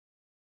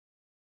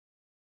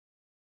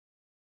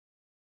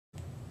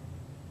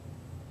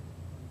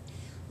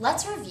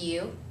Let's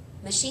review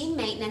machine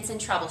maintenance and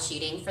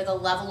troubleshooting for the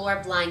level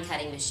or blind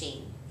cutting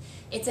machine.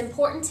 It's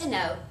important to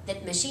note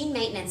that machine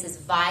maintenance is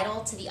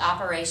vital to the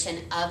operation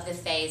of the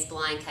phase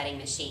blind cutting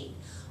machine.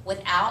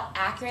 Without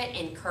accurate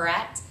and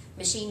correct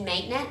machine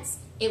maintenance,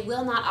 it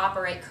will not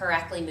operate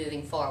correctly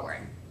moving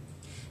forward.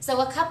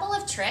 So a couple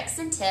of tricks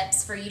and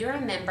tips for you to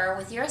remember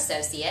with your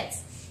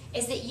associates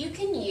is that you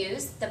can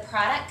use the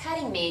product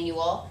cutting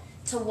manual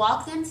to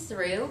walk them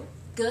through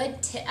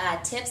good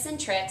tips and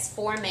tricks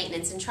for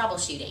maintenance and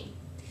troubleshooting.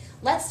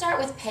 Let's start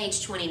with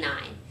page 29.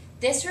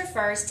 This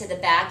refers to the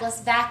bagless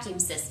vacuum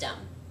system.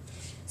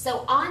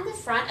 So on the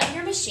front of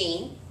your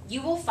machine,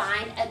 you will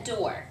find a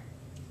door.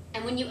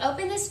 And when you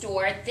open this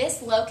door,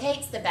 this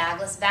locates the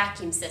bagless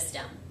vacuum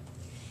system.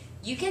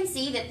 You can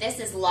see that this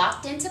is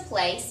locked into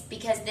place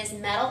because this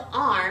metal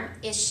arm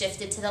is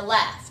shifted to the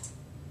left.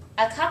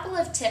 A couple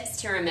of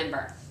tips to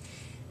remember.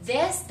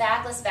 This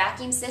bagless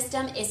vacuum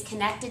system is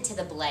connected to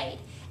the blade,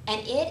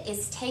 and it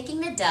is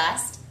taking the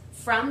dust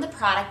from the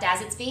product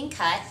as it's being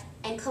cut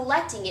and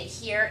collecting it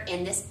here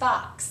in this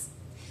box.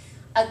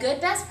 A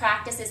good best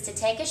practice is to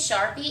take a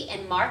Sharpie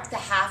and mark the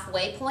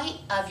halfway point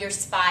of your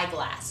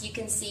spyglass. You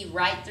can see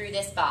right through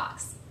this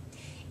box.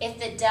 If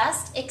the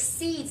dust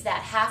exceeds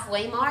that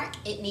halfway mark,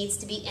 it needs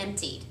to be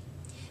emptied.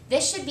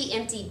 This should be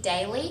emptied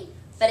daily,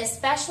 but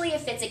especially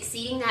if it's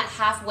exceeding that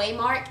halfway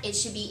mark, it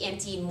should be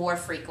emptied more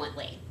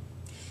frequently.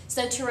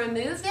 So to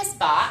remove this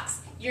box,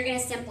 you're going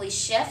to simply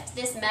shift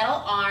this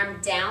metal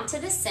arm down to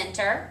the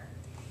center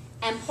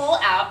and pull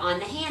out on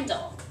the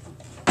handle.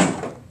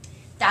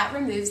 That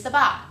removes the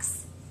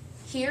box.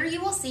 Here you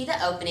will see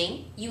the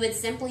opening. You would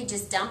simply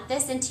just dump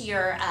this into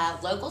your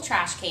local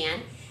trash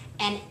can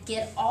and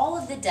get all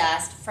of the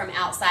dust from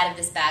outside of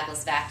this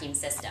bagless vacuum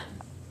system.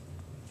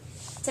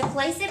 To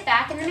place it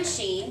back in the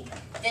machine,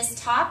 this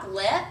top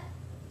lip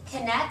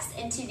connects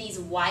into these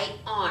white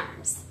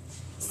arms.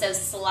 So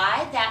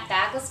slide that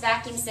bagless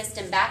vacuum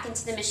system back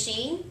into the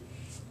machine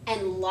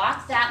and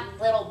lock that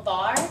little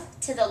bar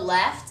to the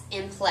left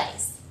in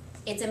place.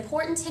 It's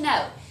important to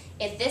note,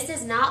 if this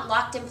is not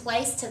locked in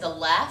place to the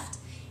left,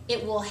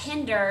 it will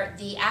hinder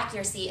the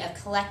accuracy of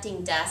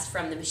collecting dust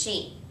from the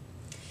machine.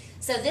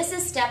 So this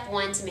is step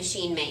one to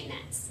machine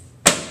maintenance.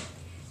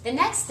 The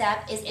next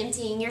step is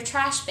emptying your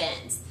trash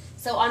bins.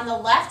 So on the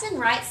left and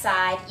right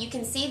side, you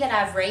can see that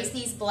I've raised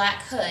these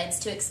black hoods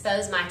to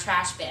expose my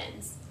trash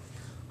bins.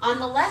 On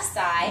the left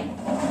side,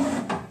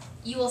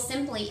 you will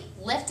simply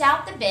lift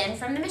out the bin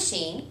from the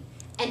machine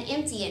and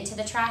empty it into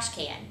the trash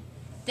can.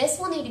 This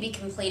will need to be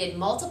completed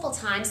multiple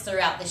times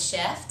throughout the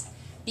shift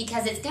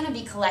because it's going to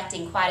be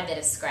collecting quite a bit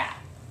of scrap.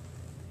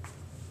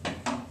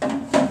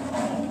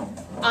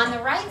 On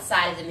the right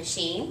side of the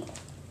machine,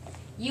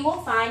 you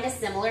will find a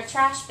similar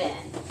trash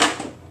bin.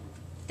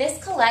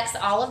 This collects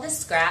all of the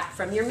scrap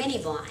from your mini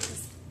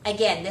blinds.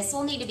 Again, this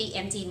will need to be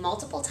emptied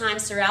multiple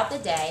times throughout the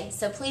day,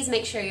 so please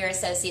make sure your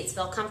associates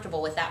feel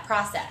comfortable with that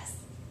process.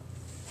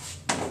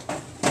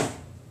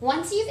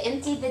 Once you've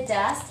emptied the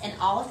dust and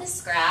all of the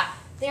scrap,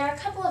 there are a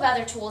couple of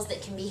other tools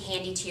that can be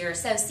handy to your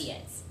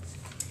associates.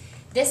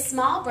 This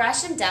small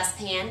brush and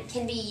dustpan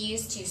can be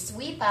used to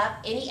sweep up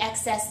any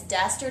excess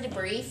dust or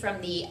debris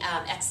from the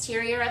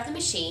exterior of the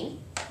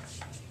machine.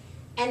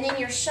 And then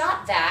your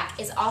shop vac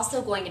is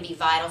also going to be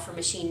vital for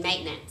machine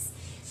maintenance.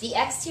 The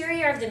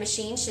exterior of the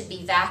machine should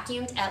be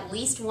vacuumed at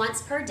least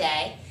once per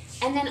day,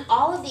 and then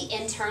all of the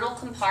internal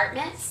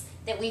compartments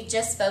that we've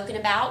just spoken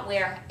about,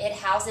 where it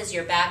houses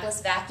your bagless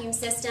vacuum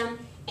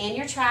system and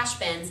your trash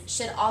bins,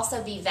 should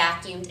also be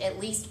vacuumed at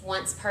least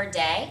once per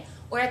day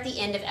or at the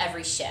end of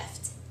every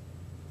shift.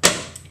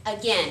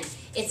 Again,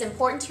 it's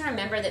important to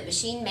remember that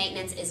machine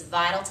maintenance is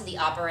vital to the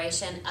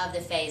operation of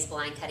the phase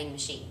blind cutting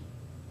machine.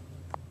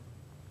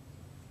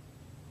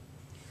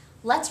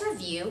 Let's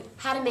review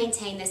how to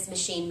maintain this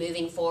machine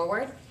moving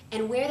forward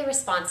and where the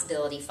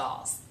responsibility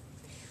falls.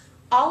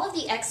 All of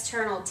the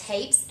external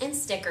tapes and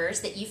stickers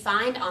that you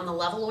find on the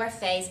level or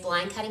phase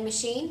blind cutting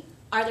machine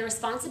are the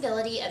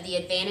responsibility of the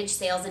Advantage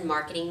Sales and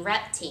Marketing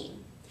Rep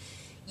team.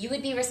 You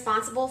would be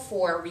responsible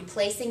for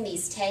replacing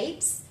these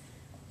tapes,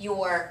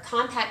 your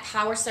Compact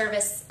Power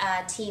Service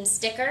team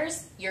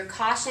stickers, your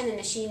caution and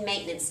machine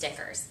maintenance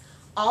stickers.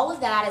 All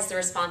of that is the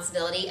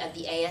responsibility of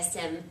the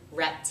ASM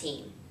Rep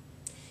team.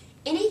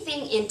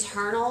 Anything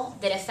internal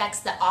that affects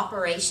the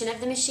operation of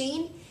the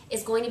machine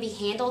is going to be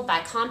handled by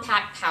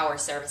Compact Power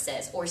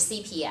Services, or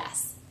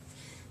CPS.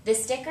 The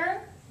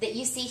sticker that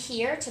you see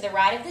here to the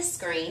right of the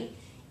screen,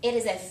 it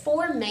is a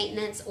for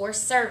maintenance or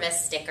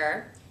service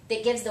sticker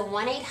that gives the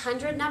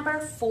 1-800 number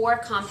for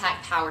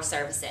Compact Power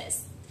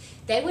Services.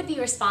 They would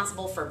be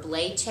responsible for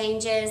blade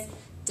changes,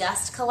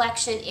 dust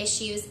collection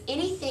issues,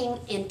 anything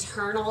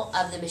internal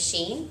of the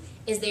machine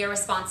is their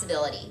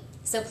responsibility.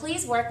 So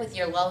please work with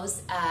your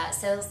Lowe's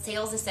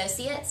sales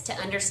associates to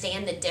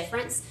understand the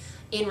difference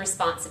in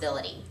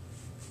responsibility.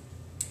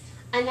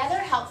 Another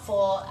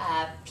helpful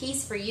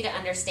piece for you to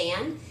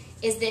understand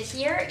is that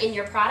here in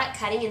your product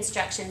cutting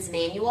instructions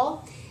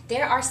manual,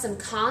 there are some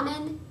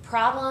common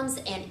problems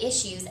and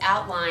issues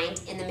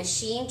outlined in the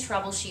machine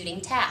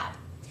troubleshooting tab.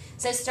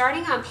 So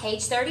starting on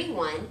page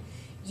 31,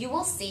 you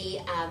will see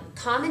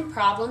common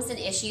problems and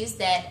issues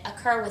that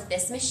occur with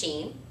this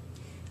machine,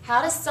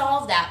 how to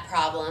solve that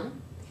problem,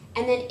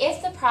 and then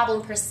if the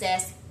problem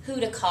persists,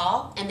 who to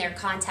call and their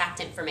contact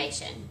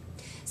information.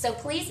 So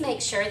please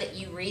make sure that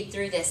you read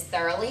through this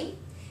thoroughly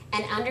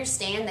and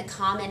understand the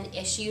common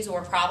issues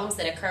or problems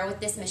that occur with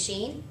this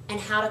machine and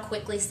how to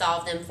quickly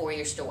solve them for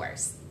your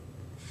stores.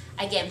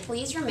 Again,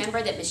 please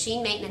remember that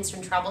machine maintenance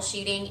and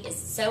troubleshooting is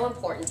so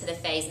important to the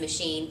Phase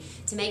machine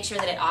to make sure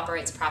that it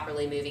operates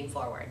properly moving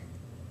forward.